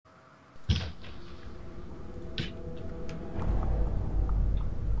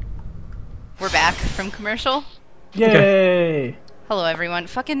back from commercial. Yay! Okay. Hello, everyone.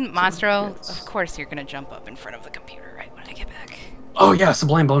 Fucking Monstro, of course you're gonna jump up in front of the computer right when I get back. Oh yeah,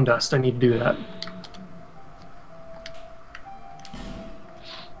 Sublime Bone Dust. I need to do that.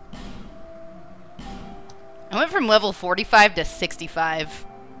 I went from level 45 to 65.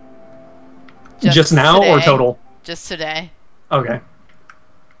 Just now today. Or total? Just today. Okay.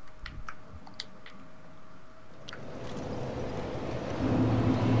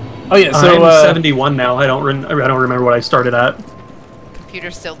 Oh yeah, so I'm 71 now. I don't remember what I started at.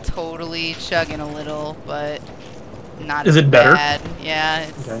 Computer's still totally chugging a little, but not Is as it better? bad. Yeah,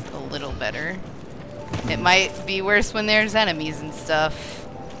 it's a little better. It might be worse when there's enemies and stuff.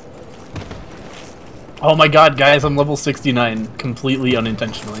 Oh my god, guys, I'm level 69, completely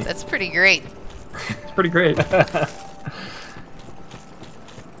unintentionally. That's pretty great. It's pretty great.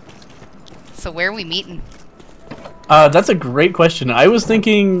 So where are we meeting? That's a great question. I was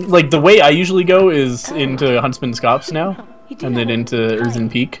thinking, like, the way I usually go is into Huntsman's Copse now, and then into Earthen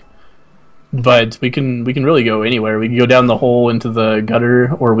Peak. But we can really go anywhere. We can go down the hole into the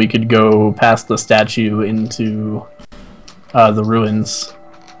gutter, or we could go past the statue into the ruins.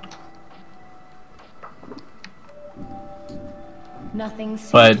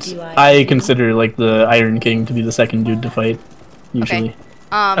 But I consider, like, the Iron King to be the second dude to fight, usually. Okay.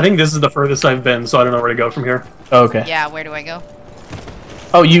 I think this is the furthest I've been, so I don't know where to go from here. Okay. Yeah, where do I go?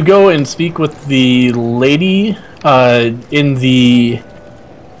 Oh, you go and speak with the lady in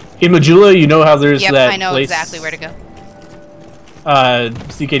Majula. You know how there's that I know place, exactly where to go.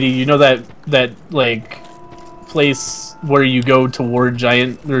 CKD, you know that like place where you go toward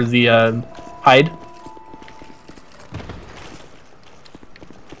Giant or the Hide?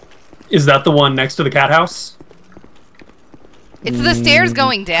 Is that the one next to the cat house? It's the stairs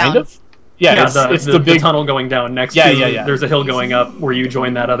going down. Kind of? Yeah, it's the big tunnel going down next to. Yeah. There's a hill going up where you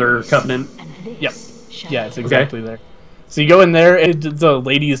join that other covenant. Yep. Yeah, it's exactly there. So you go in there, and the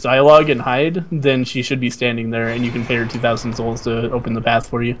lady's dialogue and hide, then she should be standing there, and you can pay her 2,000 souls to open the path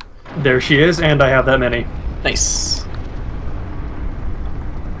for you. There she is, and I have that many. Nice.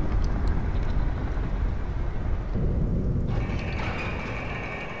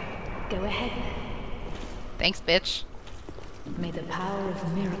 Go ahead. Thanks, bitch. May the power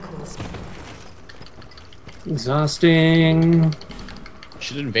of miracles. Exhausting.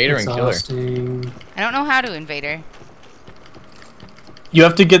 Should invade her and kill her. I don't know how to invade her. You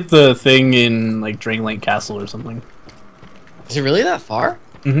have to get the thing in, like, Dragonlink Castle or something. Is it really that far?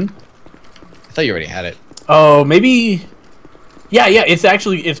 Mm-hmm. I thought you already had it. Oh, maybe... Yeah, it's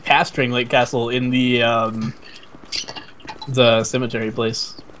past Dragonlink Castle in the cemetery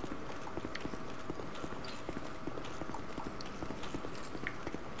place.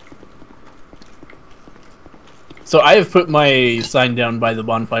 So I have put my sign down by the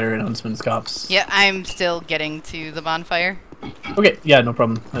bonfire in Huntsman's Copse. Yeah, I'm still getting to the bonfire. Okay, yeah, no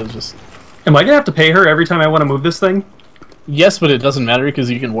problem. I was just... Am I gonna have to pay her every time I want to move this thing? Yes, but it doesn't matter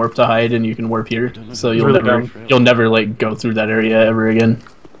because you can warp to Hide and you can warp here, so you'll never like go through that area ever again.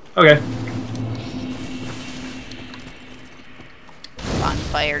 Okay.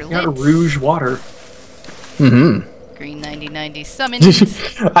 Bonfire lit. Got Rouge water. Mm-hmm. Green 9090 summoned.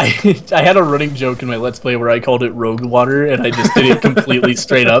 I had a running joke in my Let's Play where I called it Rogue Water, and I just did it completely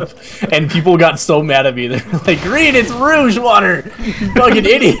straight up, and people got so mad at me. They're like, "Green, it's Rouge Water! You fucking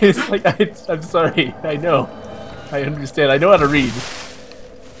idiot!" Like, I'm sorry. I know. I understand. I know how to read.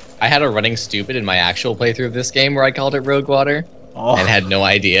 I had a running stupid in my actual playthrough of this game where I called it Rogue Water, and had no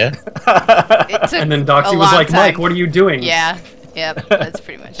idea. And then Doxy was like, "Mike, what are you doing?" Yeah. Yep, that's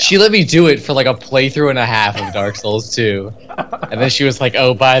pretty much She let me do it for like a playthrough and a half of Dark Souls 2. And then she was like,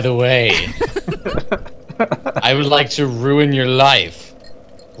 "Oh, by the way, I would like to ruin your life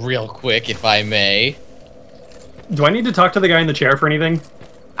real quick, if I may." Do I need to talk to the guy in the chair for anything?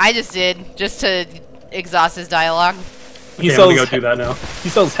 I just did, just to exhaust his dialogue. Okay, I'm gonna go do that now. He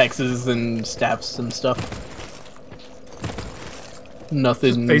sells hexes and staffs and stuff.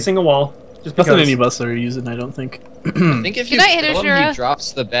 Nothing... Just facing a wall. Just nothing any of us are using, I don't think. I think if you kill him, he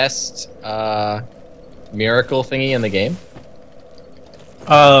drops the best miracle thingy in the game.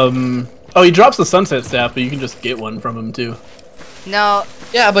 Oh, he drops the sunset staff, but you can just get one from him too. No.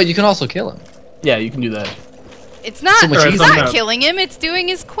 Yeah, but you can also kill him. Yeah, you can do that. It's not. It's not killing him. It's doing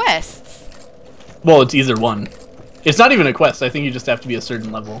his quests. Well, it's either one. It's not even a quest. I think you just have to be a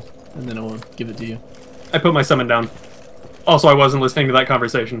certain level, and then it will give it to you. I put my summon down. Also, I wasn't listening to that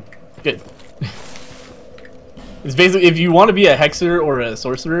conversation. Good. It's basically, if you want to be a hexer or a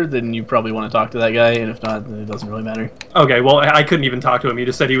sorcerer, then you probably want to talk to that guy, and if not, then it doesn't really matter. Okay, well, I couldn't even talk to him. He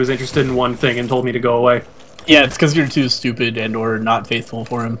just said he was interested in one thing and told me to go away. Yeah, it's because you're too stupid and or not faithful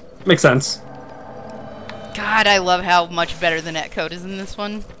for him. Makes sense. God, I love how much better the netcode is in this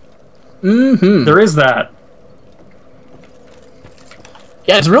one. Mm-hmm. There is that.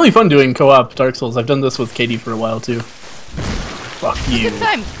 Yeah, it's really fun doing co-op Dark Souls. I've done this with Katie for a while too. Fuck you. Good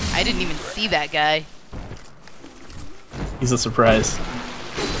time. I didn't even see that guy. He's a surprise.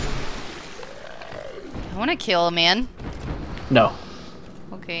 I want to kill a man. No.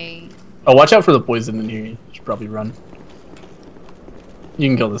 Okay. Oh, watch out for the poison in here. You should probably run. You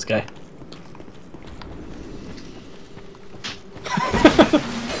can kill this guy.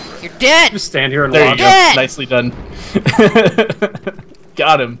 You're dead! Just stand here and There you watch. go. Dead! Nicely done.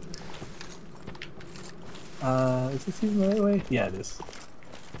 Got him. Is this even the right way? Yeah, it is.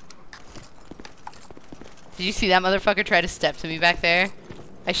 Did you see that motherfucker try to step to me back there?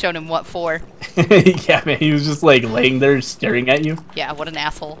 I showed him what for. Yeah, man, he was just like laying there staring at you. Yeah, what an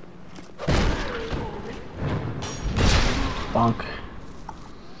asshole. Bonk.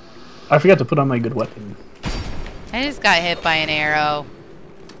 I forgot to put on my good weapon. I just got hit by an arrow.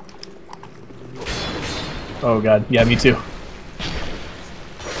 Oh god, yeah, me too.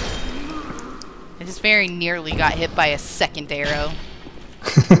 I just very nearly got hit by a second arrow.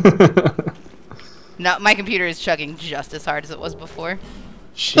 No, my computer is chugging just as hard as it was before.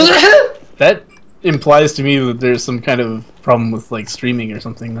 Shit. That implies to me that there's some kind of problem with like streaming or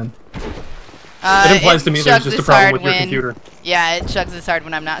something then. It implies to me there's just a problem with your computer. Yeah, it chugs this hard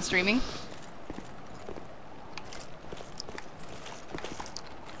when I'm not streaming.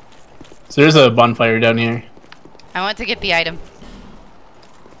 So there's a bonfire down here. I want to get the item.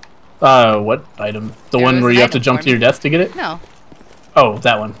 What item? The There one was where an you have to item jump for to your me. death to get it? No. Oh,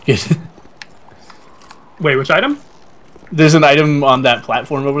 that one. Wait, which item? There's an item on that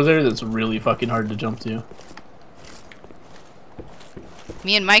platform over there that's really fucking hard to jump to.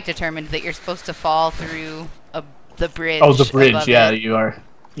 Me and Mike determined that you're supposed to fall through the bridge. Oh, the bridge, above yeah, it. you are.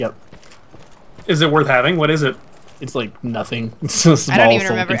 Yep. Is it worth having? What is it? It's like nothing. It's a small I don't even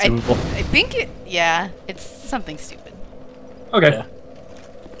soul remember. consumable. I think it. Yeah, it's something stupid. Okay. Yeah.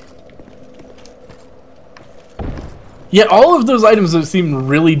 Yeah, all of those items that seem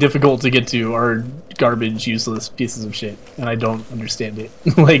really difficult to get to are garbage, useless pieces of shit, and I don't understand it.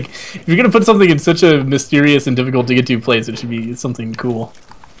 Like, if you're gonna put something in such a mysterious and difficult to get to place, it should be something cool.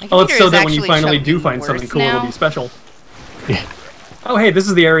 My Oh, it's computer so is that when you actually finally do chugging find something worse cool, it'll now. be special. Yeah. Oh, hey, this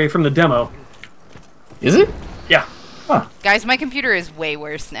is the area from the demo. Is it? Yeah. Huh. Guys, my computer is way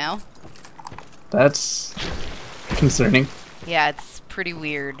worse now. That's concerning. Yeah, it's pretty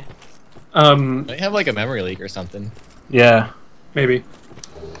weird. They have like a memory leak or something. Yeah. Maybe.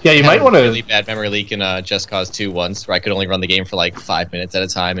 Yeah, you I might had a want to... really bad memory leak in Just Cause 2 once, where I could only run the game for like 5 minutes at a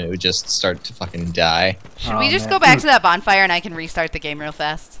time, and it would just start to fucking die. Should Oh, we just man. go back to that bonfire and I can restart the game real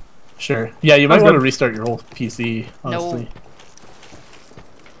fast? Sure. Yeah, you might Sounds want to good. restart your whole PC, honestly.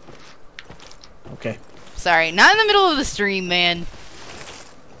 No. Okay. Sorry, not in the middle of the stream, man.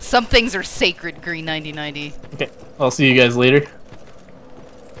 Some things are sacred, Green 9090. Okay. I'll see you guys later.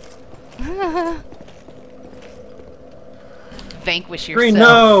 Vanquish yourself. Green,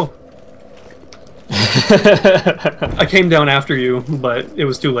 no! I came down after you, but it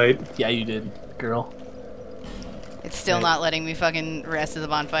was too late. Yeah, you did, girl. It's still Right. not letting me fucking rest at the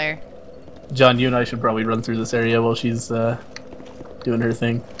bonfire. John, you and I should probably run through this area while she's doing her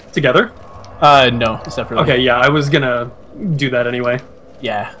thing. Together? No, separately. Okay, yeah, I was gonna do that anyway.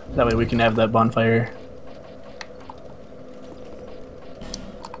 Yeah, that way we can have that bonfire.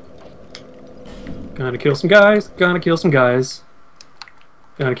 Gonna kill some guys, gonna kill some guys.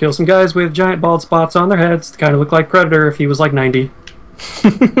 Gonna kill some guys with giant bald spots on their heads. Kinda look like Predator if he was like 90.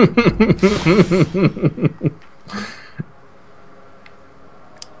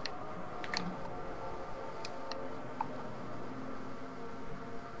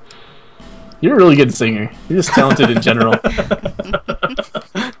 You're a really good singer. You're just talented in general.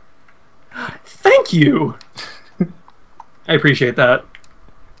 Thank you! I appreciate that.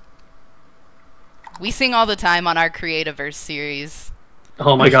 We sing all the time on our Creativerse series.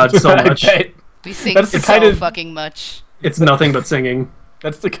 Oh my god, so I much. bet. We sing That's the so kind of- fucking much. It's nothing but singing.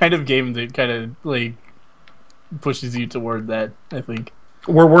 That's the kind of game that kind of like pushes you toward that, I think.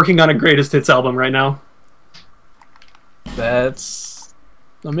 We're working on a greatest hits album right now. That's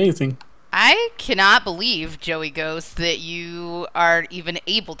amazing. I cannot believe, Joey Ghost, that you are even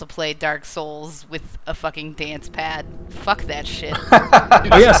able to play Dark Souls with a fucking dance pad. Fuck that shit.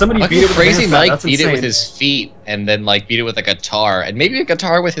 Oh yeah, somebody beat it with Crazy a dance pad. Mike That's beat it with insane. his feet, and then like beat it with a guitar, and maybe a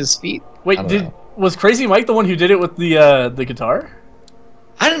guitar with his feet. Wait, I don't know. was Crazy Mike the one who did it with the guitar?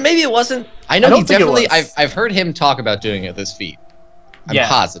 I don't. Maybe it wasn't. I know I don't he think it definitely. was. I've heard him talk about doing it with his feet. I'm Yeah.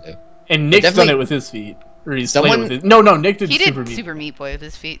 positive. And Nick's done definitely- it with his feet. Or he's Someone- playing with it. No, Nick did He did Super Meat. Super Meat Boy with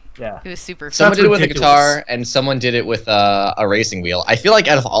his feet. Yeah. It was super. Someone did it with a ridiculous. guitar, and someone did it with a racing wheel. I feel like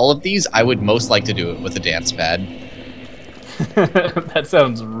out of all of these, I would most like to do it with a dance pad. That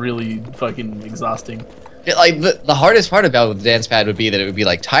sounds really fucking exhausting. Like the hardest part about the dance pad would be that it would be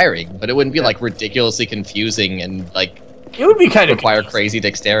like tiring, but it wouldn't be like ridiculously confusing and like It would be kind of require crazy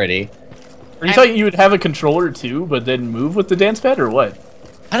dexterity. Or you thought you would have a controller too, but then move with the dance pad, or what?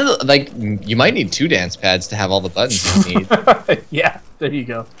 I don't know, like you might need 2 dance pads to have all the buttons you need, Yeah, there you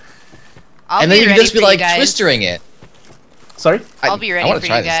go. I'll and then be you can ready just be for you like guys. twistering it. Sorry. I'll be I ready wanna for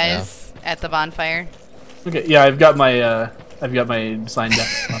try you this now. guys at the bonfire. Okay, yeah, I've got my sign down.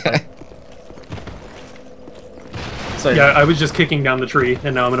 Sorry. Yeah, I was just kicking down the tree,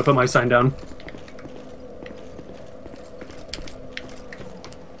 and now I'm gonna put my sign down.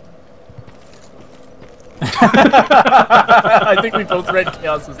 I think we both read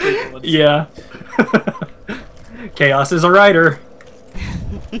Chaos's thing once. Yeah. Chaos is a rider.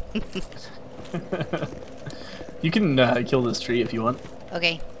 You can kill this tree if you want.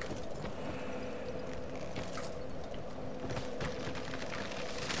 Okay.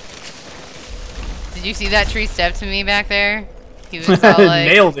 Did you see that tree step to me back there? He was all like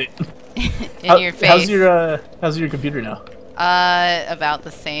Nailed it. in your face. How's your computer now? About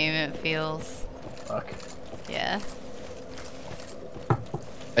the same. It feels. Fuck. Yeah.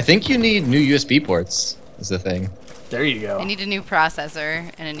 I think you need new USB ports. Is the thing. There you go. I need a new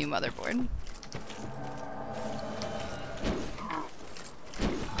processor and a new motherboard.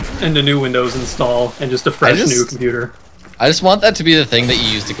 And a new Windows install, and just a fresh new computer. I just want that to be the thing that you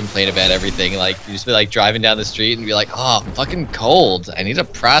use to complain about everything. Like, you just be like driving down the street and be like, oh, I'm fucking cold. I need a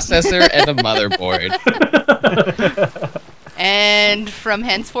processor and a motherboard. And from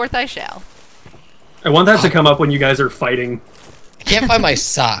henceforth I shall. I want that to come up when you guys are fighting. I can't find my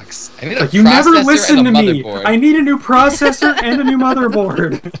socks. I need a Like, you never processor listen and to a me. motherboard. I need a new processor and a new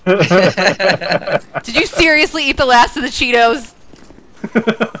motherboard. Did you seriously eat the last of the Cheetos?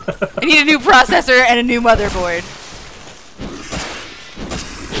 I need a new processor and a new motherboard.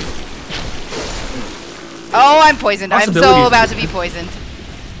 Oh, I'm poisoned. I'm so Possibilities. about to be poisoned.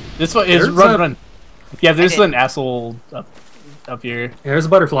 This one is There's run. Yeah, there's did. an asshole up here. Here's a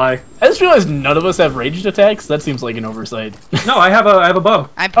butterfly. I just realized none of us have ranged attacks. That seems like an oversight. No, I have a bow.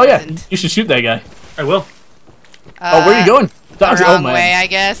 I'm Oh yeah, poisoned. you should shoot that guy. I will. Oh, where are you going? The Doxy. wrong Oh man. way, I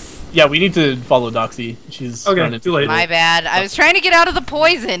guess. Yeah, we need to follow Doxy. She's Okay, running too late. My bad. I was trying to get out of the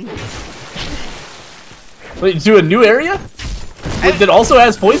poison. Wait, to a new area that also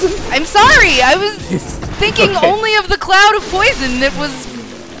has poison? I'm sorry. I was thinking Okay. only of the cloud of poison that was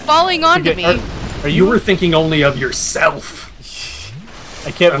falling onto me. Are You you? were thinking only of yourself. I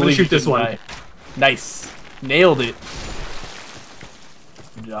can't I'm gonna believe shoot you this didn't one. die. Nice, nailed it.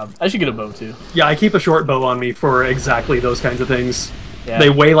 Good job. I should get a bow too. Yeah, I keep a short bow on me for exactly those kinds of things. Yeah, They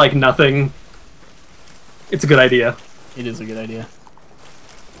weigh like nothing. It's a good idea. it is a good idea.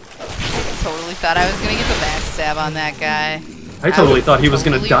 Totally thought I was gonna get the backstab on that guy. I totally was thought he was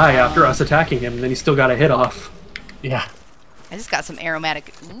gonna totally die wrong. after us attacking him, and then he still got a hit off. Yeah. I just got some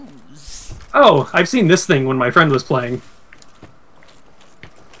aromatic ooze. Oh, I've seen this thing when my friend was playing.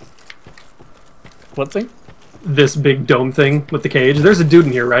 What thing? This big dome thing with the cage. There's a dude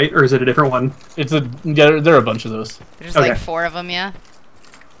in here, right? Or is it a different one? It's a yeah. There are a bunch of those. There's Okay. like 4 of them, yeah.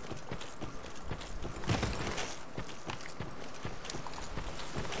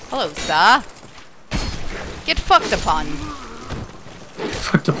 Hello, sir. Get fucked upon.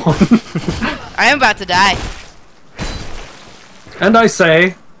 Fucked upon. I am about to die. And I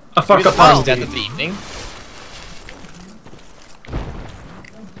say, a fuck Maybe the upon first death thee. of the evening.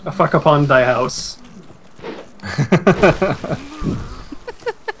 A fuck upon thy house.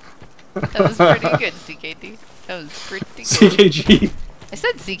 That was pretty good, CKD. That was pretty good. CKG. I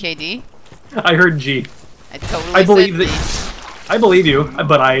said CKD. I heard G. I totally I believe said that. I believe you,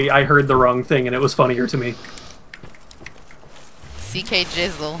 but I heard the wrong thing, and it was funnier to me. CK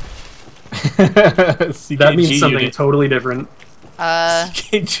Jizzle. That means CKG something unit. totally different.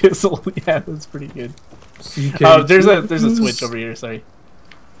 CK Jizzle. Yeah, that's pretty good. CK. Oh, there's a switch over here. Sorry.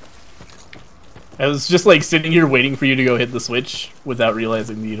 I was just like sitting here waiting for you to go hit the switch without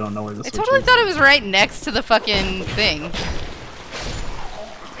realizing that you don't know where the I switch totally is. thought it was right next to the fucking thing.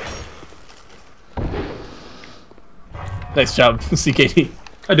 Nice job, CKD.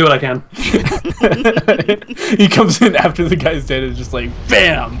 I do what I can. He comes in after the guy's dead and just like,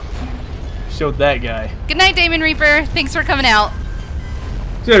 BAM! Showed that guy. Good night, Damon Reaper. Thanks for coming out.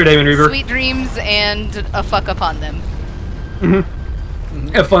 See you later, Damon Reaver. Sweet dreams and a fuck upon them.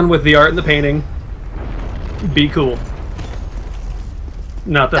 Have fun with the art and the painting. Be cool.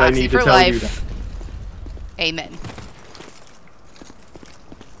 Not that I Doxy need to for tell you life. Amen.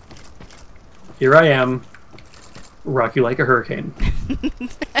 Here I am. Rock you like a hurricane.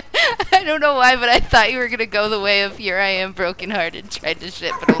 I don't know why, but I thought you were gonna go the way of here I am brokenhearted, tried to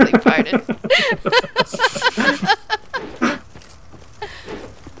shit but only farted.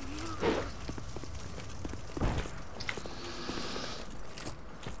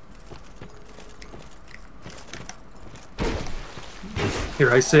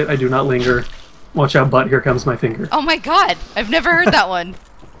 Here I sit, I do not linger. Watch out, butt, here comes my finger. Oh my god, I've never heard that one.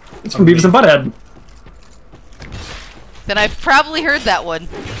 It's from Beavis and Butthead. Then I've probably heard that one.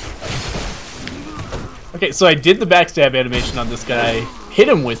 Okay, so I did the backstab animation on this guy, hit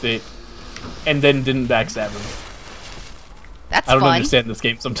him with it, and then didn't backstab him. That's I don't fun. understand this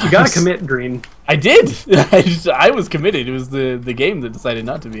game sometimes. You gotta commit, Green. I did! I was committed. It was the game that decided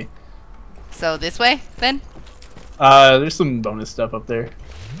not to be. So this way, then? There's some bonus stuff up there.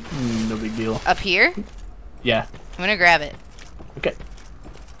 No big deal. Up here? Yeah. I'm gonna grab it. Okay.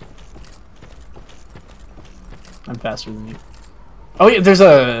 I'm faster than you. Oh yeah, there's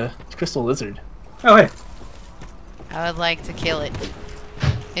a crystal lizard. Oh, hey. I would like to kill it.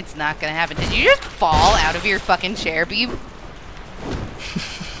 It's not gonna happen. Did you just fall out of your fucking chair, Beeb?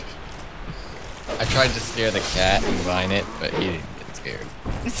 I tried to scare the cat and vine it, but he didn't get scared.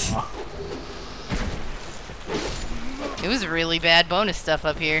 It was really bad bonus stuff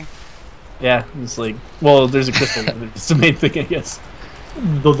up here. Yeah, it's like, well, there's a crystal lizard. It's the main thing, I guess.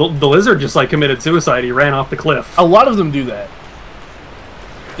 The lizard just like committed suicide. He ran off the cliff. A lot of them do that.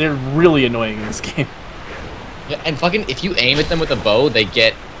 They're really annoying in this game. Yeah, and fucking, if you aim at them with a bow, they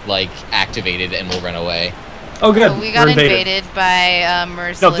get, like, activated and will run away. Oh, good. So we got We're invaded by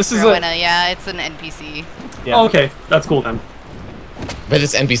Merciless this is Rowena. Yeah, it's an NPC. Yeah. Oh, okay. That's cool then. But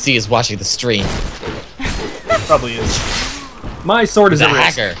this NPC is watching the stream. Probably is. My sword is He's a at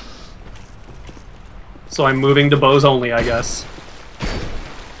risk, hacker. so I'm moving to bows only, I guess.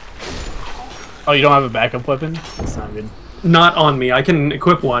 Oh, you don't have a backup weapon? That's not good. Not on me. I can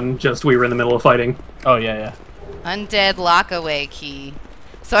equip one, just we were in the middle of fighting. Oh, yeah, yeah. Undead lockaway key.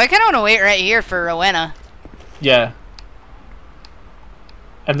 So I kind of want to wait right here for Rowena. Yeah.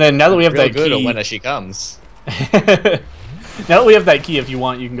 And then now that we have Real that good key... when she comes. Now that we have that key, if you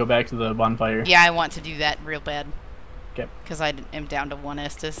want, you can go back to the bonfire. Yeah, I want to do that real bad. Okay. Because I am down to 1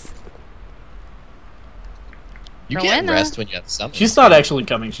 Estus. You can't Rowena. rest when you have summons. She's not actually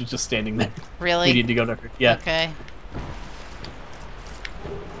coming, she's just standing there. Really? We need to go to her. Yeah. Okay.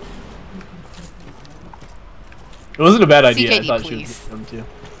 It wasn't a bad idea. I CKD, thought please. she would come too.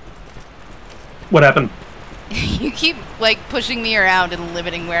 What happened? You keep, like, pushing me around and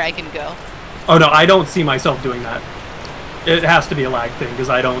limiting where I can go. Oh no, I don't see myself doing that. It has to be a lag thing, because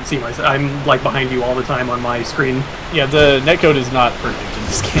I don't see myself. I'm, like, behind you all the time on my screen. Yeah, the netcode is not perfect in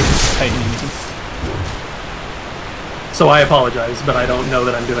this game. by any means. So I apologize, but I don't know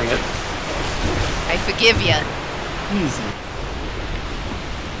that I'm doing it. I forgive you. Easy.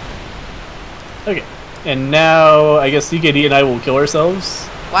 Okay. And now, I guess CKD and I will kill ourselves.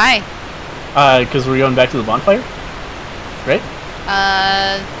 Why? Because we're going back to the bonfire. Right?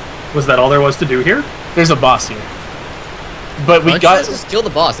 Was that all there was to do here? There's a boss here. But we Why don't you got... guys just kill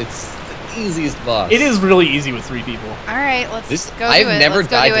the boss. It's the easiest boss. It is really easy with 3 people. Alright, let's This, go I've do it. never Let's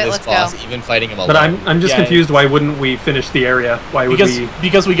go died do to it. this Let's boss, go. even fighting him alone. But I'm just Yeah. confused. Why wouldn't we finish the area? Why would we?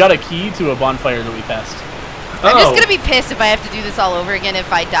 Because we got a key to a bonfire that we passed. I'm Oh. just gonna be pissed if I have to do this all over again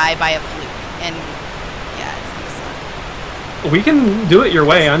if I die by a fluke. And yeah, it's gonna suck. We can do it your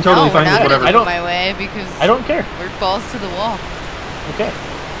way. I'm totally no, fine we're with not whatever. gonna do I it don't- my way because I don't care. we're balls to the wall. Okay.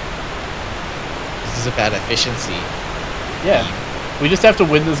 This is about efficiency. Yeah. We just have to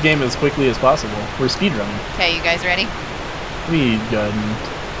win this game as quickly as possible. We're speedrunning. Okay, you guys ready? Let me go ahead and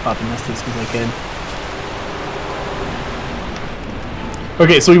pop in this because I can.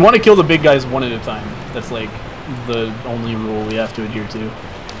 Okay, so we want to kill the big guys one at a time. That's like the only rule we have to adhere to.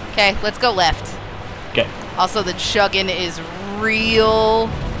 Okay, let's go left. Okay. Also, the chugging is real.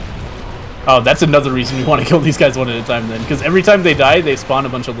 Oh, that's another reason we want to kill these guys one at a time then. Because every time they die, they spawn a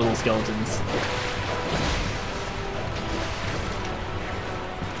bunch of little skeletons.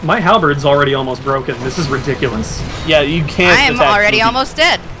 My halberd's already almost broken. This is ridiculous. Yeah, you can't I am attack already people. almost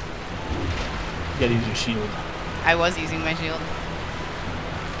dead. You gotta use your shield. I was using my shield.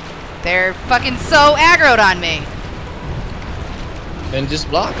 They're fucking so aggroed on me. Then just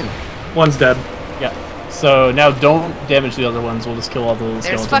block him. One's dead. Yeah. So now don't damage the other ones. We'll just kill all the little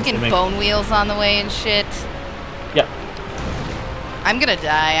There's skeletons. fucking they make. bone wheels on the way and shit. Yeah. I'm gonna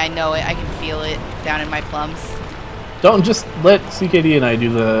die. I know it. I can feel it down in my plums. Don't just let CKD and I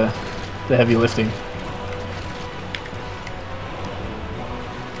do the heavy lifting.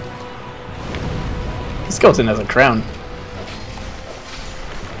 Skeleton has a crown.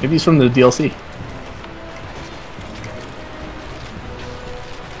 Maybe he's from the DLC.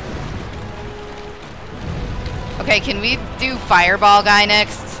 Okay, can we do Fireball guy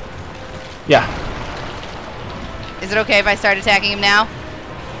next? Yeah, Is it okay if I start attacking him now?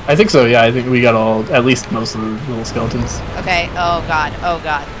 I think so. Yeah, I think we got at least most of the little skeletons. Okay, oh god, oh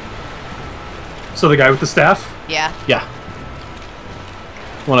god. So the guy with the staff? Yeah. Yeah.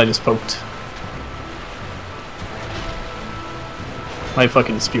 One I just poked. My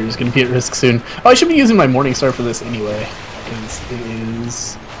fucking spear is gonna be at risk soon. Oh, I should be using my Morning Star for this anyway. Because it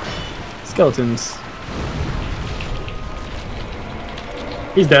is skeletons.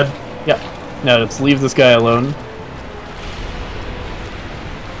 He's dead. Yeah. Now let's leave this guy alone.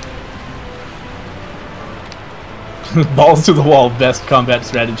 Balls to the wall, best combat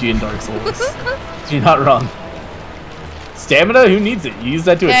strategy in Dark Souls. You're not wrong. Stamina? Who needs it? You use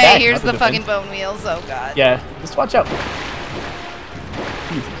that to attack. Hey, here's not to the fucking defend. bone wheels. Oh god. Yeah, just watch out.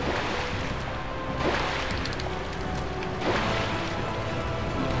 Easy.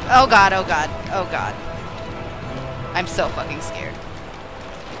 Oh god, oh god, oh god. I'm so fucking scared.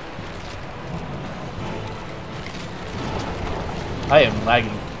 I am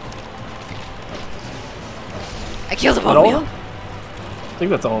lagging. I killed a That bone all wheel. of them? I think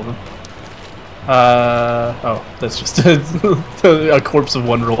that's all of them. Oh, that's just a corpse of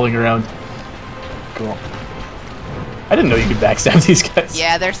one rolling around. Cool. I didn't know you could backstab these guys.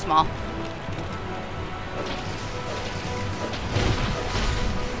 Yeah, they're small.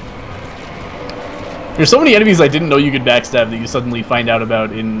 There's so many enemies I didn't know you could backstab that you suddenly find out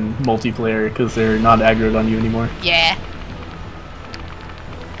about in multiplayer because they're not aggroed on you anymore. Yeah.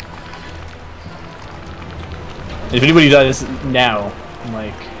 If anybody does now, I'm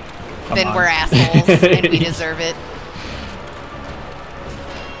like, come Then on. we're assholes and we deserve it.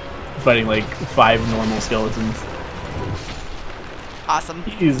 Fighting like 5 normal skeletons. Awesome.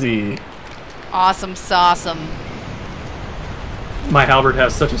 Easy. Awesome sauceum. My halberd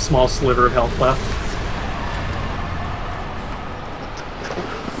has such a small sliver of health left.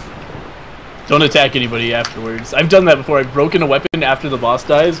 Don't attack anybody afterwards. I've done that before. I've broken a weapon after the boss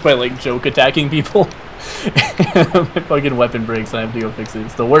dies by like joke attacking people. My fucking weapon breaks and I have to go fix it.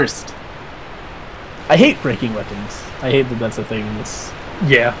 It's the worst. I hate breaking weapons. I hate that that's a thing in this.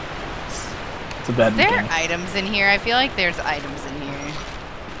 Yeah. It's a bad Is there mechanic. items in here? I feel like there's items in here.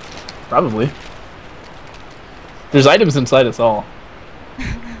 Probably. There's items inside us all.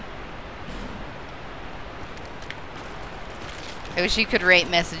 I wish you could rate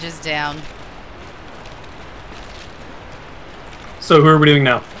messages down. So who are we doing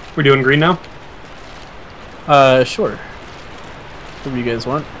now? We're doing green now? Sure. Whatever you guys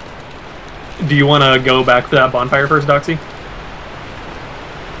want. Do you want to go back to that bonfire first, Doxy?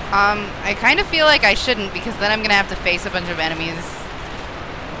 I kind of feel like I shouldn't because then I'm gonna have to face a bunch of enemies.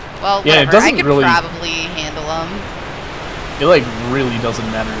 Well, Yeah, it whatever. I doesn't could really- probably handle them. It like really doesn't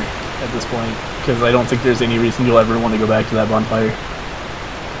matter at this point because I don't think there's any reason you'll ever want to go back to that bonfire.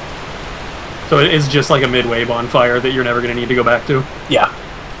 So it is just like a midway bonfire that you're never going to need to go back to? Yeah.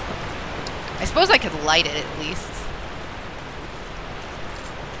 I suppose I could light it at least.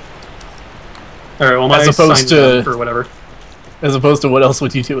 Alright, well my As opposed sign's to- up for whatever. As opposed to what else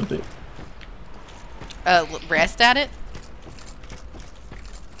would you do with it? Rest at it?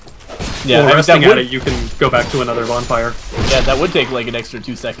 Yeah, Well, I mean, resting that would, at it, you can go back to another bonfire. yeah, that would take like an extra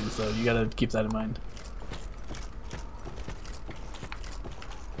 2 seconds, so you gotta keep that in mind.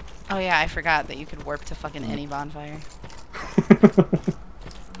 Oh yeah, I forgot that you could warp to fucking any bonfire.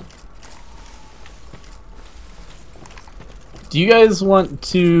 Do you guys want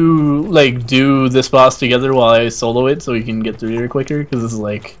to like do this boss together while I solo it so we can get through here quicker? Because this is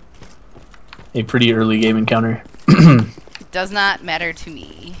like a pretty early game encounter. It does not matter to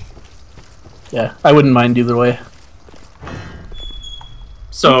me. Yeah, I wouldn't mind either way.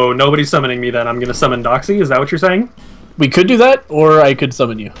 So nobody's summoning me then. I'm going to summon Doxy, is that what you're saying? We could do that, or I could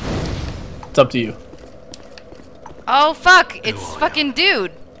summon you. It's up to you. Oh fuck! It's fucking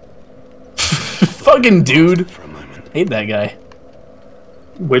dude. Fucking dude. For a moment. Hate that guy.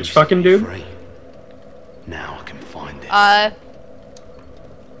 Which fucking dude? Free. Now I can find it.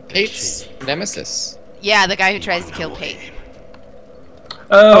 Pate's nemesis. Yeah, the guy who tries to kill Pate.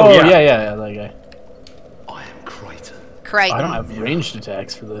 Oh, yeah, yeah. yeah, that guy. I am Crichton. Crichton. I don't have ranged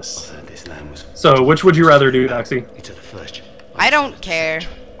attacks for this. Heard this land was. So which would you rather do, Doxy? Into the first. I don't care.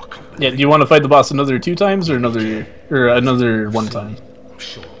 I can't Yeah, believe do you want to fight the boss another 2 times or another 1 time? I'm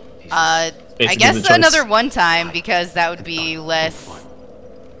sure. He's I Basically guess the choice. another 1 time because that would be less,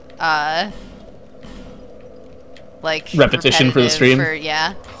 like Repetition for the repetitive stream?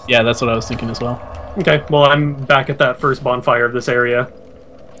 yeah. Yeah, that's what I was thinking as well. Okay, well, I'm back at that first bonfire of this area.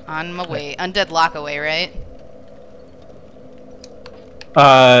 On my way. Undead Lockaway, right?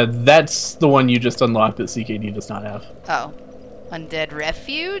 That's the one you just unlocked that CKD does not have. Oh. Undead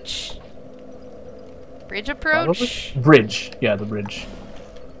Refuge? Bridge approach? Bridge. Yeah, the bridge.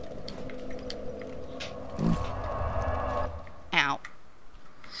 Ow.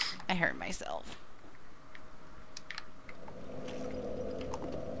 I hurt myself.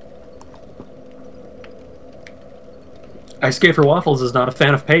 Ice Skate for Waffles is not a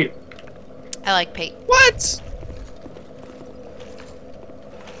fan of Pate. I like Pate. What?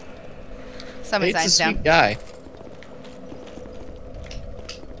 Summon Pate's a signs sweet down. guy.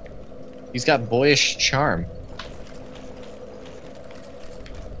 He's got boyish charm.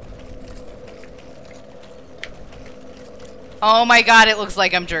 Oh my god, it looks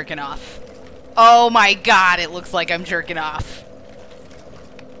like I'm jerking off. Oh my god, it looks like I'm jerking off.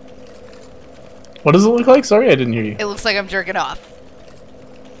 What does it look like? Sorry, I didn't hear you. It looks like I'm jerking off.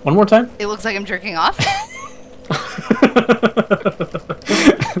 One more time? It looks like I'm jerking off.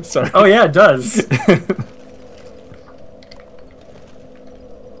 Sorry. Oh yeah, it does.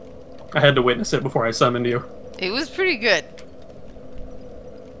 I had to witness it before I summoned you. It was pretty good.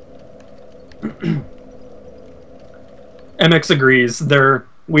 MX agrees.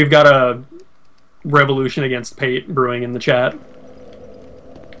 We've got a revolution against Pate brewing in the chat.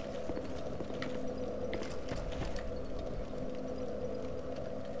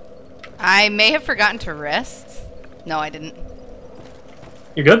 I may have forgotten to rest. No, I didn't.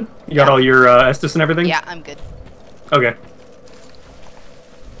 You good? You got all your Estus and everything? Yeah, I'm good. Okay.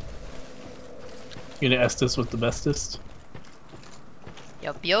 You gonna Estus with the bestest?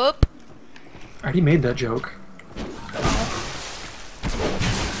 Yup, yup. I already made that joke.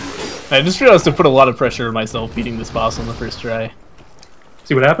 I just realized to put a lot of pressure on myself beating this boss on the first try.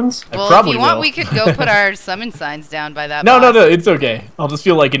 See what happens? I Well, probably if you want, will. we could go put our summon signs down by that No, boss. no, it's okay. I'll just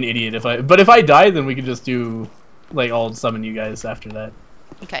feel like an idiot if I. But if I die, then we can just do, like, I'll summon you guys after that.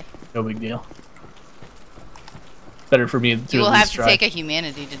 Okay. No big deal. Better for me to You will at have least to try. take a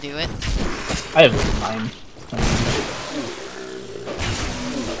humanity to do it. I have mine.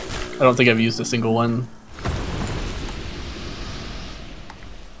 I don't think I've used a single one.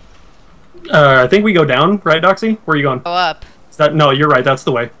 I think we go down, right, Doxy? Where are you going? Go up. Is that no? You're right. That's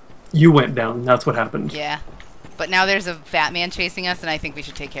the way. You went down. That's what happened. Yeah. But now there's a fat man chasing us, and I think we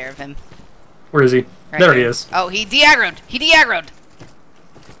should take care of him. Where is he? Right There he here. is. Oh, he de-aggroed! He de-aggroed!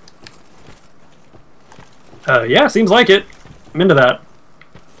 Yeah, seems like it. I'm into that.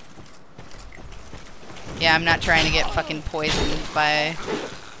 Yeah, I'm not trying to get fucking poisoned by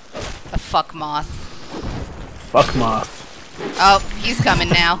a fuck moth. Fuck moth. Oh, he's coming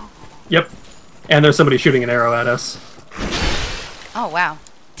now. Yep. And there's somebody shooting an arrow at us. Oh, wow.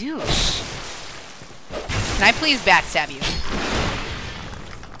 Douche. Can I please backstab you?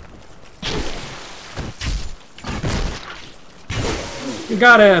 You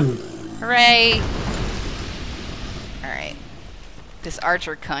got him. Hooray! Alright. This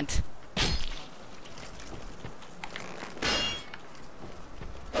archer cunt.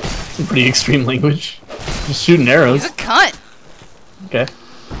 Some pretty extreme language. Just shooting arrows. He's a cunt! Okay.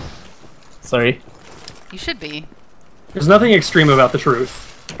 Sorry. You should be. There's nothing extreme about the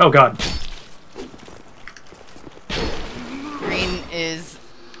truth. Oh god. Green is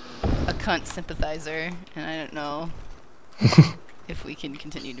a cunt sympathizer, and I don't know if we can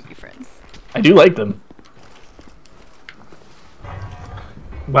continue to be friends. I do like them.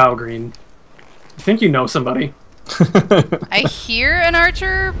 Wow, Green. I think you know somebody. I hear an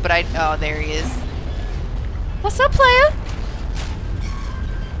archer, but I... Oh, there he is. What's up, player?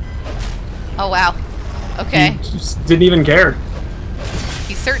 Oh, wow. Okay. He just didn't even care.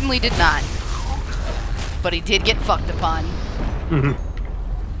 He certainly did not. But he did get fucked upon. hmm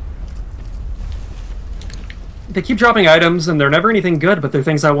They keep dropping items, and they're never anything good, but they're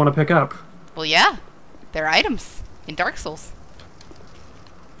things I want to pick up. Well, yeah. They're items in Dark Souls.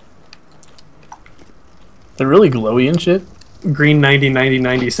 They're really glowy and shit. Green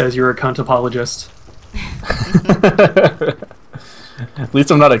 909090 says you're a cunt apologist. At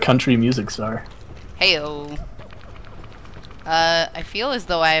least I'm not a country music star. Heyo. I feel as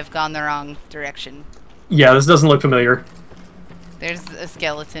though I have gone the wrong direction. Yeah, this doesn't look familiar. There's a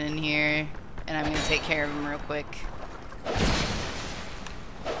skeleton in here, and I'm gonna take care of him real quick.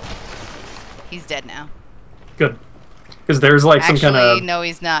 He's dead now. Good. Because there's like Actually, some kind of... no,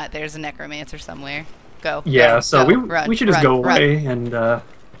 he's not. There's a necromancer somewhere. Go. Yeah, go, so go, we run, we should just run, go run. away and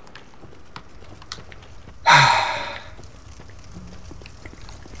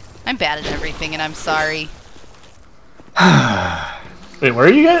I'm bad at everything, and I'm sorry. Wait, where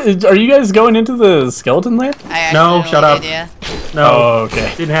are you guys? Are you guys going into the skeleton land? I No, accidentally shut up. did, yeah. No, Oh, okay.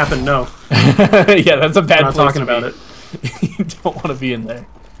 didn't happen. No, Yeah, that's a bad I'm not place talking to about be. it. You don't want to be in there.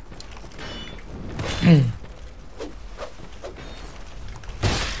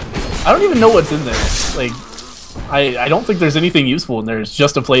 I don't even know what's in there. Like, I don't think there's anything useful in there. It's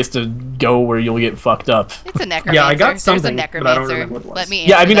just a place to go where you'll get fucked up. It's a necromancer. Yeah, I got something, There's a but I don't necromancer. remember what it was. Let me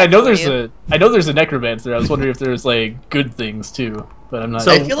Yeah, I answer mean, I that know for there's you. there's a necromancer. I was wondering if there's like good things too, but I'm not.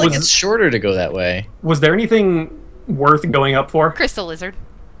 So- I feel like was- it's shorter to go that way. Was there anything worth going up for? Crystal lizard.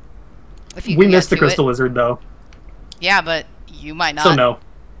 If you We can get missed the to crystal it. lizard though, Yeah, but you might not. so no.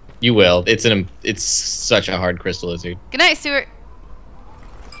 You will. It's such a hard crystal lizard. Good night, Stuart.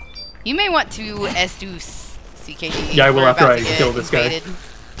 You may want to S-deuce CKD. Yeah, I will We're after about I to get kill this guy. invaded.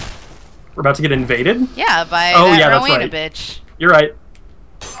 We're about to get invaded. Yeah, by Oh, that yeah, that's Rowena right. bitch. You're right.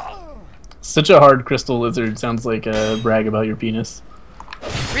 Such a hard crystal lizard sounds like a brag about your penis.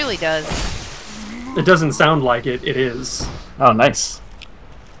 Really does. It doesn't sound like it. It is. Oh, nice.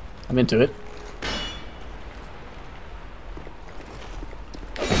 I'm into it.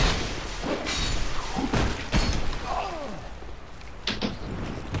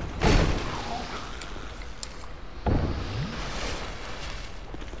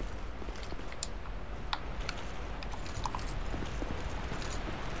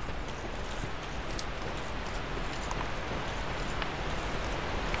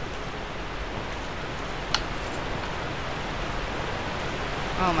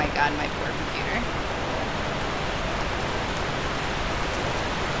 Oh my god, my poor computer.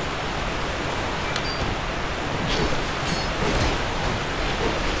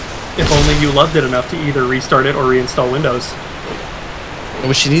 If only you loved it enough to either restart it or reinstall Windows. And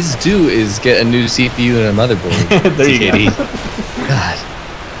what she needs to do is get a new CPU and a motherboard. There you go. CKD. God.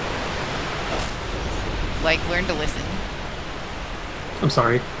 Like, learn to listen. I'm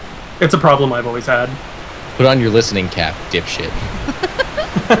sorry. It's a problem I've always had. Put on your listening cap, dipshit.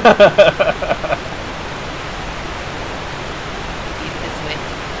 Eat this way.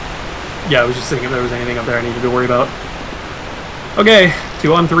 Yeah, I was just thinking if there was anything up there I needed to worry about. Okay,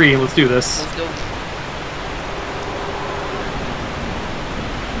 2 on 3. Let's do this. Let's go.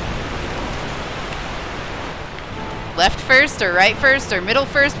 Left first, or right first, or middle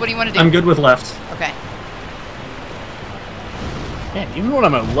first? What do you want to do? I'm good with left. Okay. Man, even when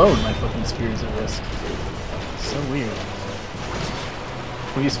I'm alone, my fucking spear is at risk. So weird.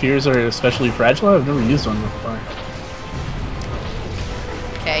 These spears are especially fragile. I've never used one before.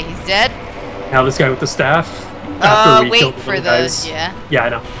 Okay, he's dead. Now this guy with the staff. After we killed Wait the for little the... guys. Yeah. Yeah, I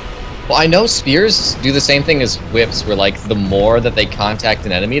know. Well, I know spears do the same thing as whips, where like the more that they contact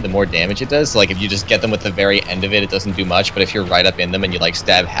an enemy, the more damage it does. So, like if you just get them with the very end of it, it doesn't do much. But if you're right up in them and you like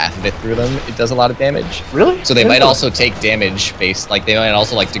stab half of it through them, it does a lot of damage. Really? So they might Really? also take damage based, like they might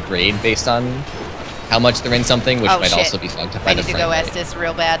also like degrade based on how much they're in something, which Oh, might shit. also be fucked up by I the need to frame go rate. Estus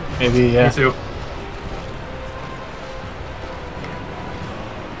real bad. Maybe, yeah. Me too.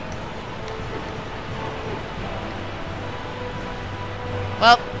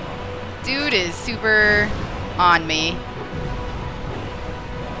 Well, dude is super on me.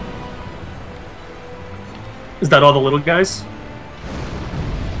 Is that all the little guys?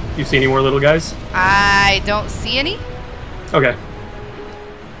 You see any more little guys? I don't see any. Okay.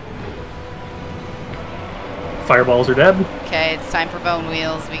 Fireballs are dead. Okay, it's time for bone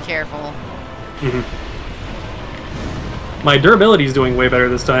wheels. Be careful. My durability is doing way better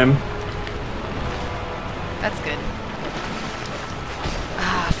this time. That's good.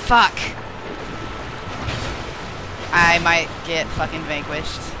 Ah, fuck. I might get fucking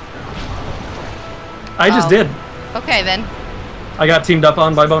vanquished. I just Oh. did. Okay, then. I got teamed up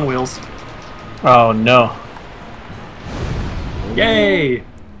on by Bone Wheels. Oh, no. Yay!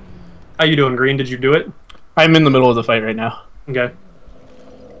 How you doing, Green? Did you do it? I'm in the middle of the fight right now. Okay.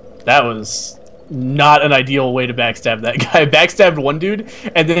 That was not an ideal way to backstab that guy. I backstabbed one dude,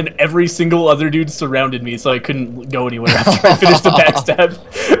 and then every single other dude surrounded me, so I couldn't go anywhere after I finished the backstab.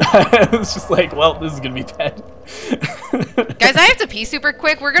 I was just like, well, this is gonna be bad. Guys, I have to pee super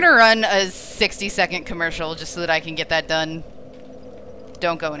quick. We're gonna run a 60-second commercial just so that I can get that done.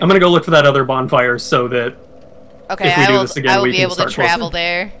 Don't go anywhere. I'm gonna go look for that other bonfire so that Okay, if we I do will, this again, I will we be can able to start travel closer.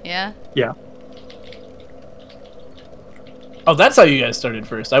 there. Yeah. yeah. Oh, that's how you guys started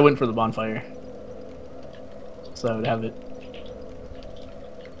first. I went for the bonfire. So I would have it.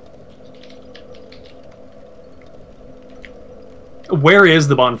 Where is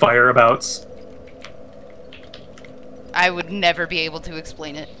the bonfire abouts? I would never be able to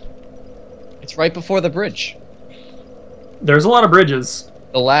explain it. It's right before the bridge. There's a lot of bridges.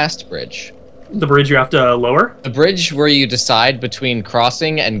 The last bridge. The bridge you have to lower? The bridge where you decide between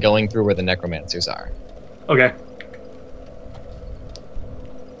crossing and going through where the necromancers are. Okay.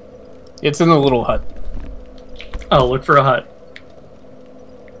 It's in the little hut. I'll look for a hut.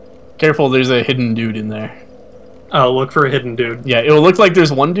 Careful, there's a hidden dude in there. I'll look for a hidden dude. Yeah, it'll look like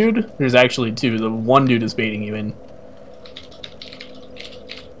there's one dude. There's actually two. The one dude is baiting you in.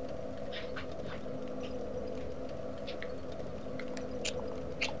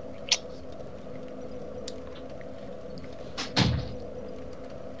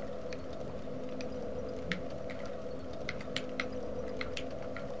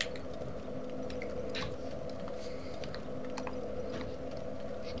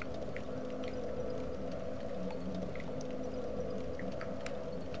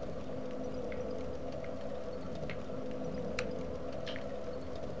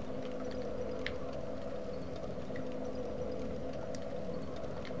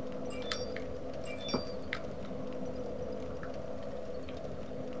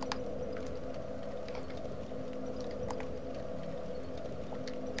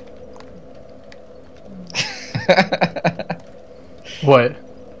 What?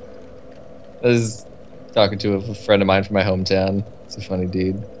 I was talking to a friend of mine from my hometown. It's a funny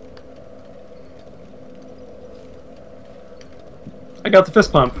dude. I got the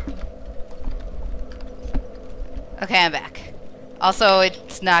fist pump. Okay, I'm back. Also,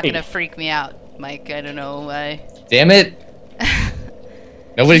 it's not Hey. gonna freak me out, Mike. I don't know why. Damn it!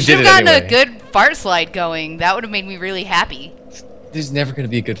 Nobody You did should it have gotten anyway. a good fart slide going. That would have made me really happy. There's never gonna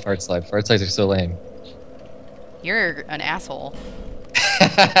be a good fart slide. Fart slides are so lame. You're an asshole.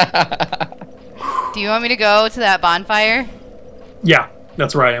 Do you want me to go to that bonfire? Yeah,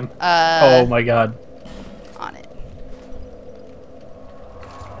 that's where I am. Oh my god. On it.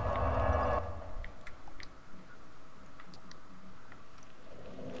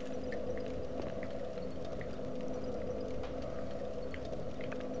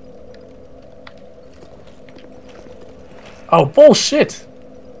 Oh, bullshit!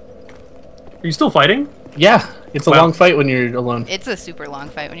 Are you still fighting? Yeah, it's a Wow. long fight when you're alone. It's a super long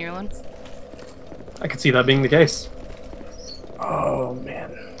fight when you're alone. I could see that being the case. Oh,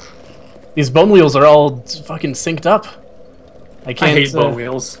 man. These bone wheels are all fucking synced up. I can't... I hate bone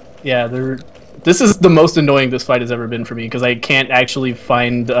wheels. Yeah, they're... This is the most annoying this fight has ever been for me, because I can't actually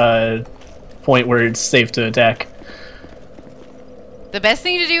find a point where it's safe to attack. The best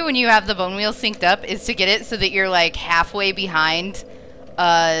thing to do when you have the bone wheel synced up is to get it so that you're like halfway behind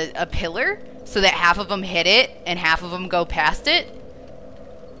a pillar, so that half of them hit it and half of them go past it.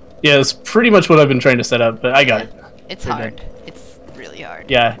 Yeah, that's pretty much what I've been trying to set up, but I got it. It's We're hard. good. It's really hard.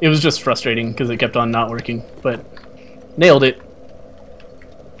 Yeah, it was just frustrating, because it kept on not working, but nailed it.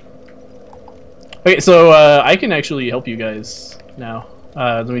 Okay, so I can actually help you guys now.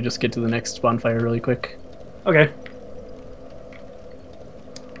 Let me just get to the next bonfire really quick. Okay.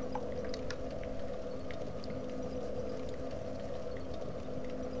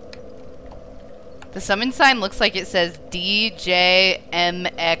 The summon sign looks like it says DJMXYA.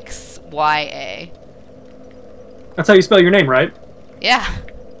 That's how you spell your name, right? Yeah.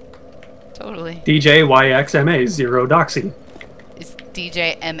 Totally. DJYXMA, zero Doxy. It's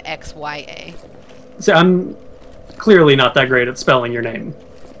DJMXYA. See, I'm clearly not that great at spelling your name.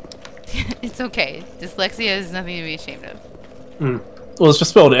 It's okay. Dyslexia is nothing to be ashamed of. Well, it's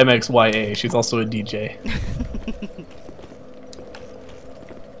just spelled MXYA. She's also a DJ.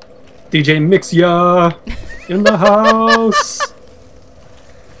 DJ Mix Ya in the house.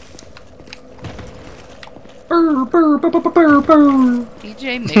 Burr, burr, burr, burr, burr, burr.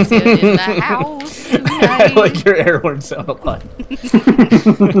 DJ Mixia in the house I tonight. like your air horn sound a lot.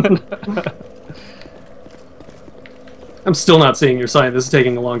 I'm still not seeing your sign. This is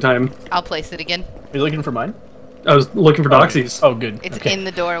taking a long time. I'll place it again. Are you looking for mine? I was looking for Doxies. Oh, good. It's okay. in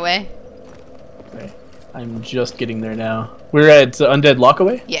the doorway. Okay. I'm just getting there now. We're at Undead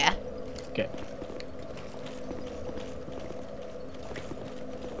Lockaway? Yeah. Okay.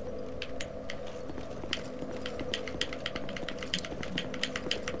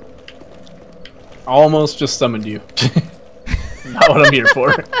 Almost just summoned you. Not what I'm here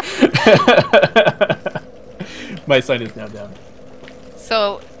for. My sign is now down.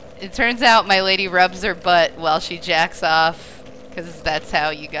 So, it turns out my lady rubs her butt while she jacks off, because that's how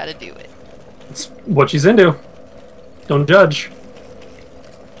you gotta do it. It's what she's into. Don't judge.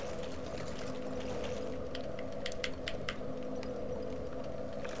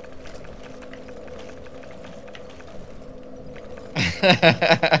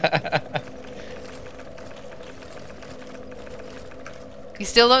 You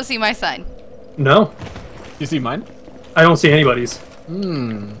still don't see my sign. No, You see mine? I don't see anybody's.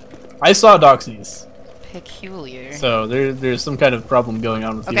 I saw Doxy's. Peculiar. So there's some kind of problem going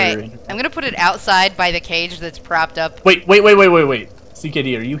on with Okay, your... I'm gonna put it outside by the cage that's propped up. Wait.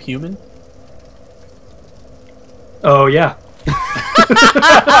 CKD, are you human? Oh, yeah.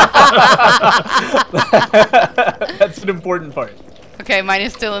 That's an important part. Okay, mine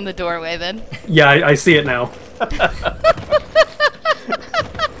is still in the doorway then. Yeah, I see it now.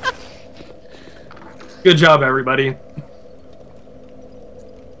 Good job, everybody.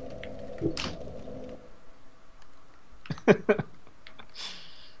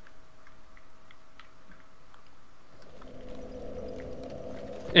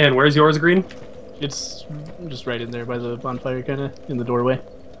 And where's yours, Green? It's just right in there by the bonfire, kind of in the doorway.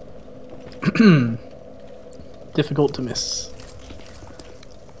 Difficult to miss.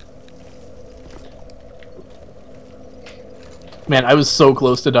 Man, I was so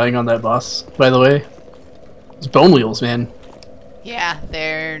close to dying on that boss, by the way. It's bone wheels, man. Yeah,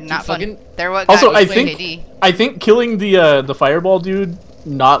 they're not fun. fucking- They're what got Also, you I to think KD. killing the fireball dude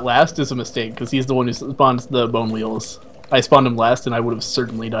not last is a mistake, because he's the one who spawns the bone wheels. I spawned him last, and I would have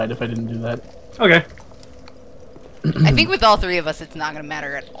certainly died if I didn't do that. Okay. I think with all three of us, it's not gonna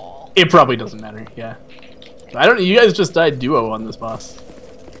matter at all. It probably doesn't matter, yeah. I don't. You guys just died duo on this boss.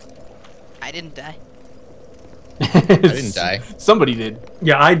 I didn't die. I didn't die. Somebody did.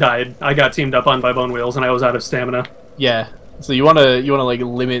 Yeah, I died. I got teamed up on by Bone Wheels, and I was out of stamina. Yeah. So you wanna like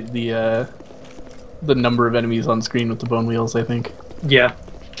limit the number of enemies on screen with the bone wheels, I think. Yeah.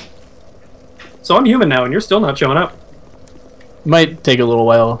 So I'm human now, and you're still not showing up. Might take a little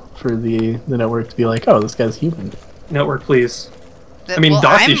while for the network to be like, oh, this guy's human. Network, please. The- I mean, well,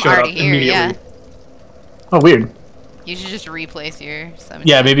 Doxy I'm showed up already here, immediately. yeah. Oh, weird. You should just replace your summon.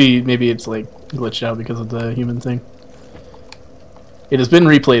 Yeah, maybe it's like glitched out because of the human thing. It has been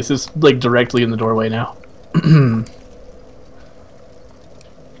replaced. It's like directly in the doorway now.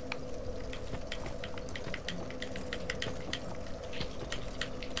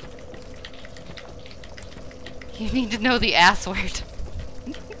 You need to know the ass word.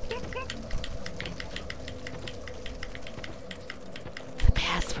 The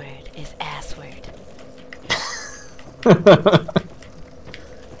password is ass word.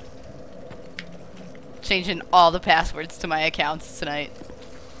 Changing all the passwords to my accounts tonight.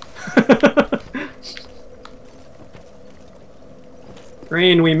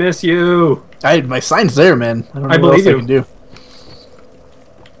 Green, we miss you. My sign's there, man. I don't know I what else believe I you. can do.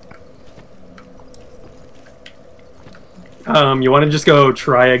 You want to just go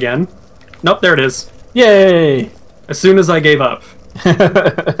try again? Nope, there it is. Yay! As soon as I gave up.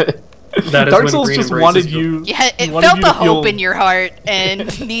 That is Dark when Souls Green just embraces wanted you. you. Yeah, it wanted felt you the to feel- hope in your heart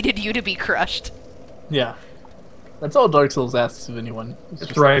and needed you to be crushed. Yeah, that's all Dark Souls asks of anyone. It's It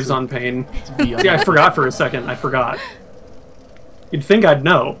just thrives to on pain. be See, I forgot for a second. I forgot. You'd think I'd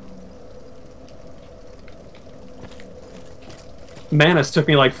know. Manus took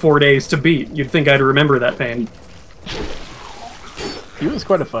me like 4 days to beat. You'd think I'd remember that pain. It was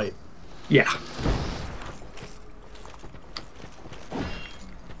quite a fight. Yeah.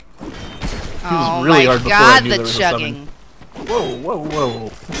 Oh really my hard before I god, knew the there was a chugging. Whoa! I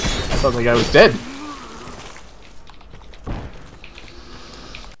thought the guy was dead.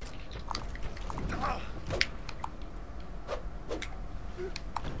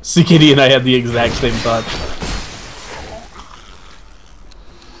 CKD and I had the exact same thought.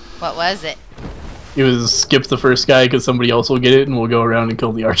 What was it? It was skip the first guy because somebody else will get it and we'll go around and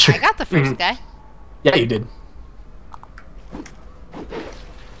kill the archer. I got the first guy. Yeah, you did.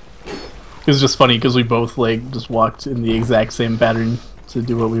 It was just funny because we both like just walked in the exact same pattern to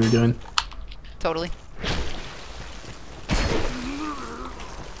do what we were doing. Totally.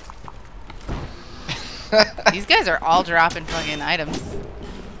 These guys are all dropping fucking items.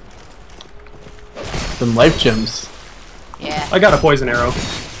 Then life gems. Yeah. I got a poison arrow.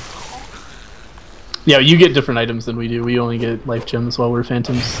 Yeah, you get different items than we do. We only get life gems while we're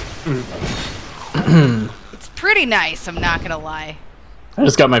phantoms. It's pretty nice, I'm not gonna lie. I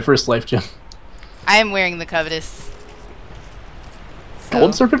just got my first life gem. I am wearing the covetous. So,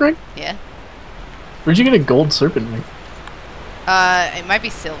 Gold serpent ring? Yeah. Where'd you get a gold serpent ring? It might be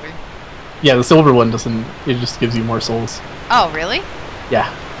silver. Yeah, the silver one doesn't. It just gives you more souls. Oh, really? Yeah,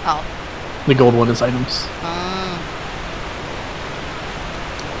 Oh. the gold one is items.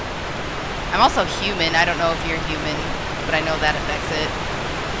 I'm also human. I don't know if you're human, but I know that affects it.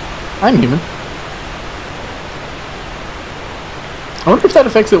 I'm human. I wonder if that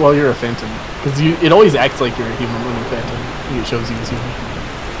affects it while you're a phantom, because it always acts like you're a human when you're phantom. It shows you as human.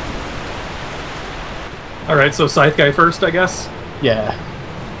 Alright, so Scythe guy first, I guess? Yeah.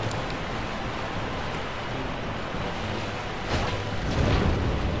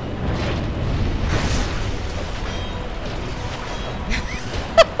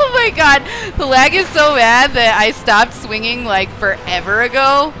 my god, the lag is so bad that I stopped swinging like forever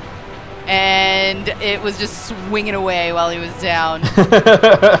ago, and it was just swinging away while he was down.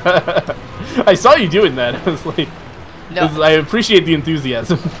 I saw you doing that. I was like, No, I appreciate the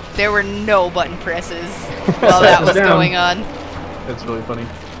enthusiasm. there were no button presses while that was Down. going on. That's really funny.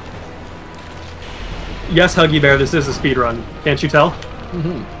 Yes, Huggy Bear, this is a speed run. Can't you tell?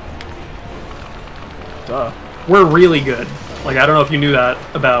 Duh. We're really good. Like, I don't know if you knew that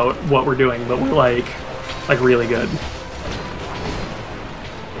about what we're doing, but we're like really good.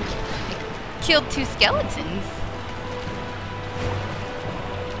 Killed 2 skeletons.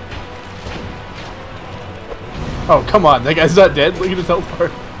 Oh, come on. That guy's not dead. Look at his health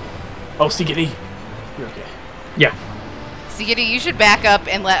bar. Oh, Sigity. You're okay. Yeah. Sigity, you should back up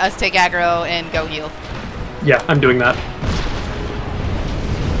and let us take aggro and go heal. Yeah, I'm doing that.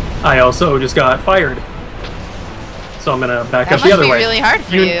 I also just got fired. So I'm gonna back That up the must other be way. really hard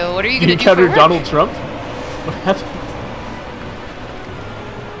for you. What are you gonna do for encountered work? Donald Trump? What happened?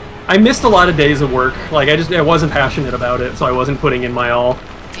 I missed a lot of days of work. Like, I wasn't passionate about it, so I wasn't putting in my all.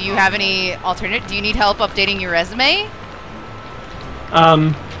 Do you have any alternate? Do you need help updating your resume?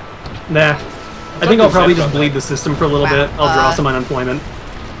 Nah. I think I'll probably just bleed the system for a little Wow. bit. I'll draw some unemployment.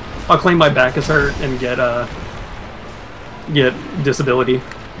 I'll claim my back is hurt and get disability.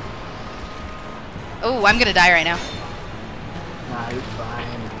 Oh, I'm gonna die right now. Nah, you're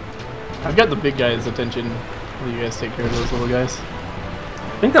fine. I've got the big guy's attention. Will you guys take care of those little guys?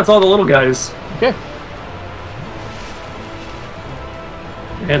 I think that's all the little guys. Okay.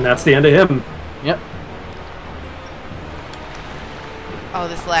 And that's the end of him. Yep. Oh,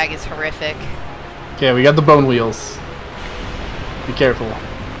 this lag is horrific. Okay, we got the bone wheels. Be careful.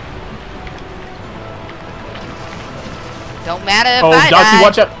 Don't matter if Oh, I Doxy, die.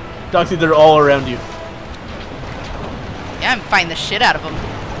 watch out! Doxy, they're all around you. Yeah, I'm fighting the shit out of them.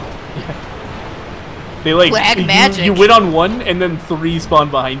 They like Lag magic. You went on one, and then 3 spawned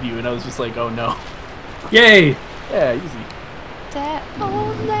behind you, and I was just like, oh no. Yay! Yeah, easy. That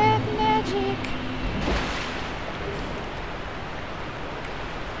old lag magic.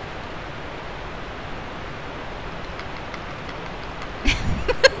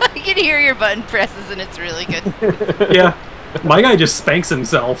 I can hear your button presses, and it's really good. Yeah. My guy just spanks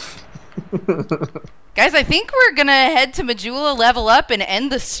himself. Guys, I think we're gonna head to Majula, level up, and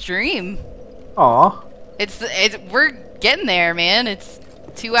end the stream. Aw. We're getting there, man. It's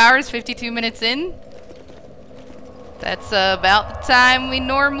 2 hours, 52 minutes in. That's about the time we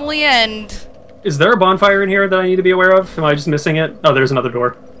normally end. Is there a bonfire in here that I need to be aware of? Am I just missing it? Oh, there's another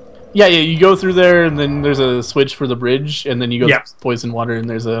door. Yeah, you go through there, and then there's a switch for the bridge, and then you go Yeah. through poison water, and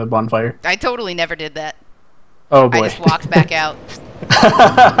there's a bonfire. I totally never did that. Oh boy. I just walked back out.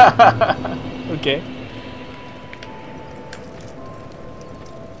 Okay.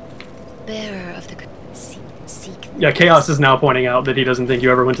 Bearer of the seek. Yeah, Chaos is now pointing out that he doesn't think you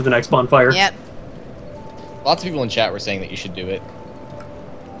ever went to the next bonfire. Yep. Lots of people in chat were saying that you should do it.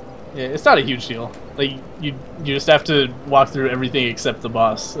 Yeah, it's not a huge deal. Like, you just have to walk through everything except the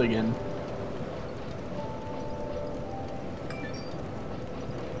boss again.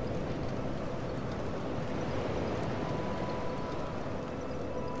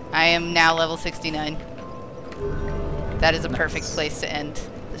 I am now level 69. That is a perfect place to end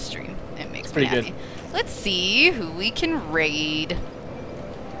the stream. It makes me Pretty happy. good. Let's see who we can raid.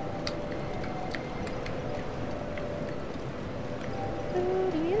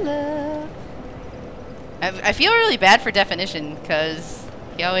 Who do we love? I feel really bad for Definition because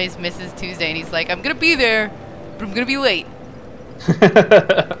he always misses Tuesday and he's like, I'm gonna be there, but I'm gonna be late.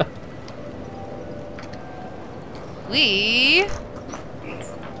 We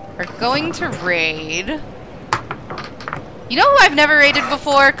are going to raid. You know who I've never raided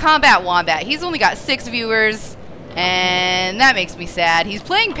before? Combat Wombat. He's only got 6 viewers, and that makes me sad. He's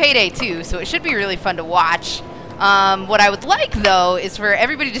playing Payday 2, so it should be really fun to watch. What I would like, though, is for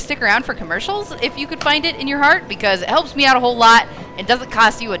everybody to stick around for commercials, if you could find it in your heart, because it helps me out a whole lot and doesn't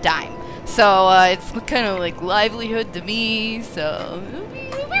cost you a dime. So it's kind of like livelihood to me, so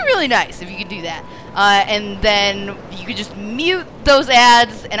it'd be really nice if you could do that. And then you could just mute those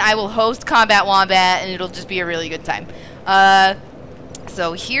ads, and I will host Combat Wombat, and it'll just be a really good time.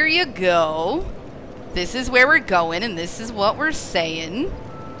 So here you go. This is where we're going, and this is what we're saying.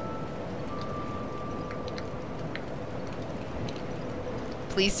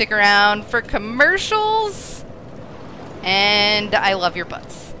 Please stick around for commercials, and I love your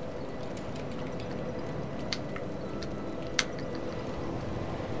butts.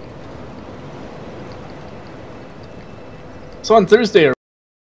 So on Thursday,